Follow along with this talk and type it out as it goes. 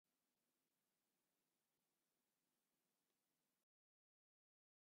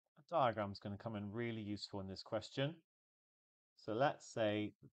diagram is going to come in really useful in this question. So let's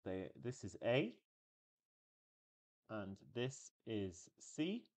say this is A and this is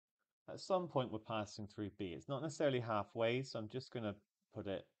C. At some point we're passing through B. It's not necessarily halfway, so I'm just going to put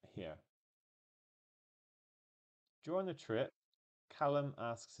it here. During the trip, Callum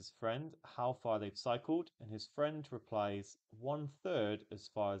asks his friend how far they've cycled, and his friend replies 1/3 as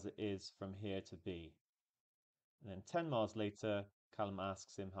far as it is from here to B. And then 10 miles later, Callum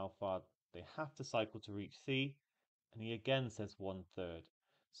asks him how far they have to cycle to reach C, and he again says 1/3.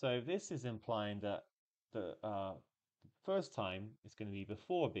 So this is implying that the first time is going to be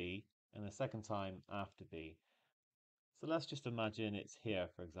before B, and the second time after B. So let's just imagine it's here,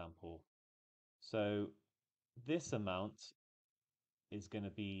 for example. So this amount is going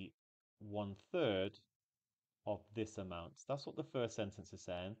to be 1/3 of this amount. That's what the first sentence is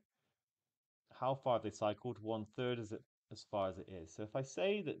saying. How far they cycled, 1/3 is it as far as it is. So if I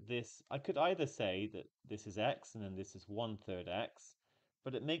say that this, I could either say that this is x and then this is 1/3 x,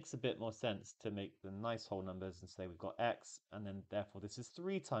 but it makes a bit more sense to make the nice whole numbers and say we've got x and then therefore this is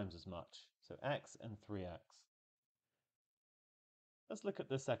 3 times as much. So x and 3x. Let's look at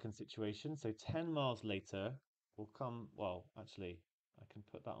the second situation. So 10 miles later, we'll come, well, actually, I can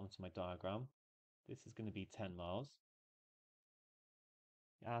put that onto my diagram. This is going to be 10 miles.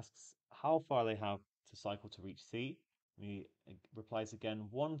 He asks how far they have to cycle to reach C. And he replies again,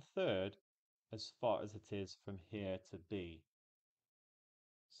 1/3 as far as it is from here to B.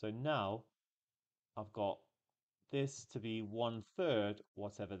 So now I've got this to be 1/3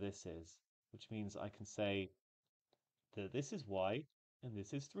 whatever this is, which means I can say that this is y and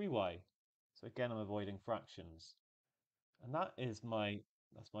this is 3y. So again, I'm avoiding fractions. And that's my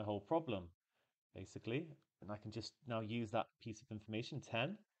whole problem, basically. And I can just now use that piece of information,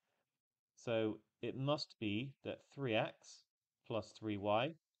 10. So it must be that 3x plus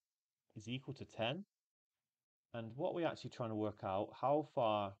 3y is equal to 10. And what we're actually trying to work out, how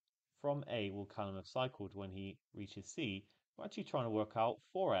far from A will Callum have cycled when he reaches C, we're actually trying to work out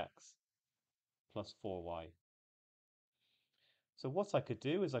 4x plus 4y. So what I could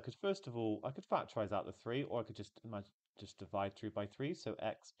do is I could first of all, I could factorize out the 3, or I could just divide through by 3. So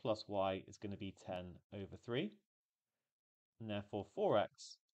x plus y is going to be 10 over 3. And therefore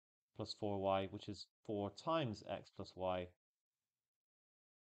 4x plus 4y, which is 4 times x plus y,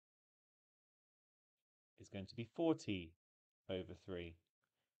 is going to be 40 over 3.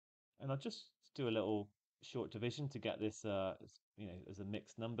 And I'll just do a little short division to get this as a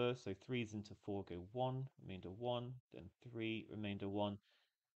mixed number. So 3's into 4 go 1, remainder 1, then 3, remainder 1.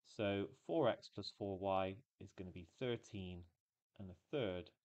 So 4x plus 4y is going to be 13 and a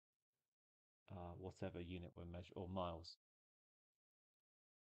third, whatever unit we're measuring, or miles.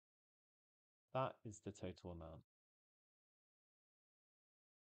 That is the total amount.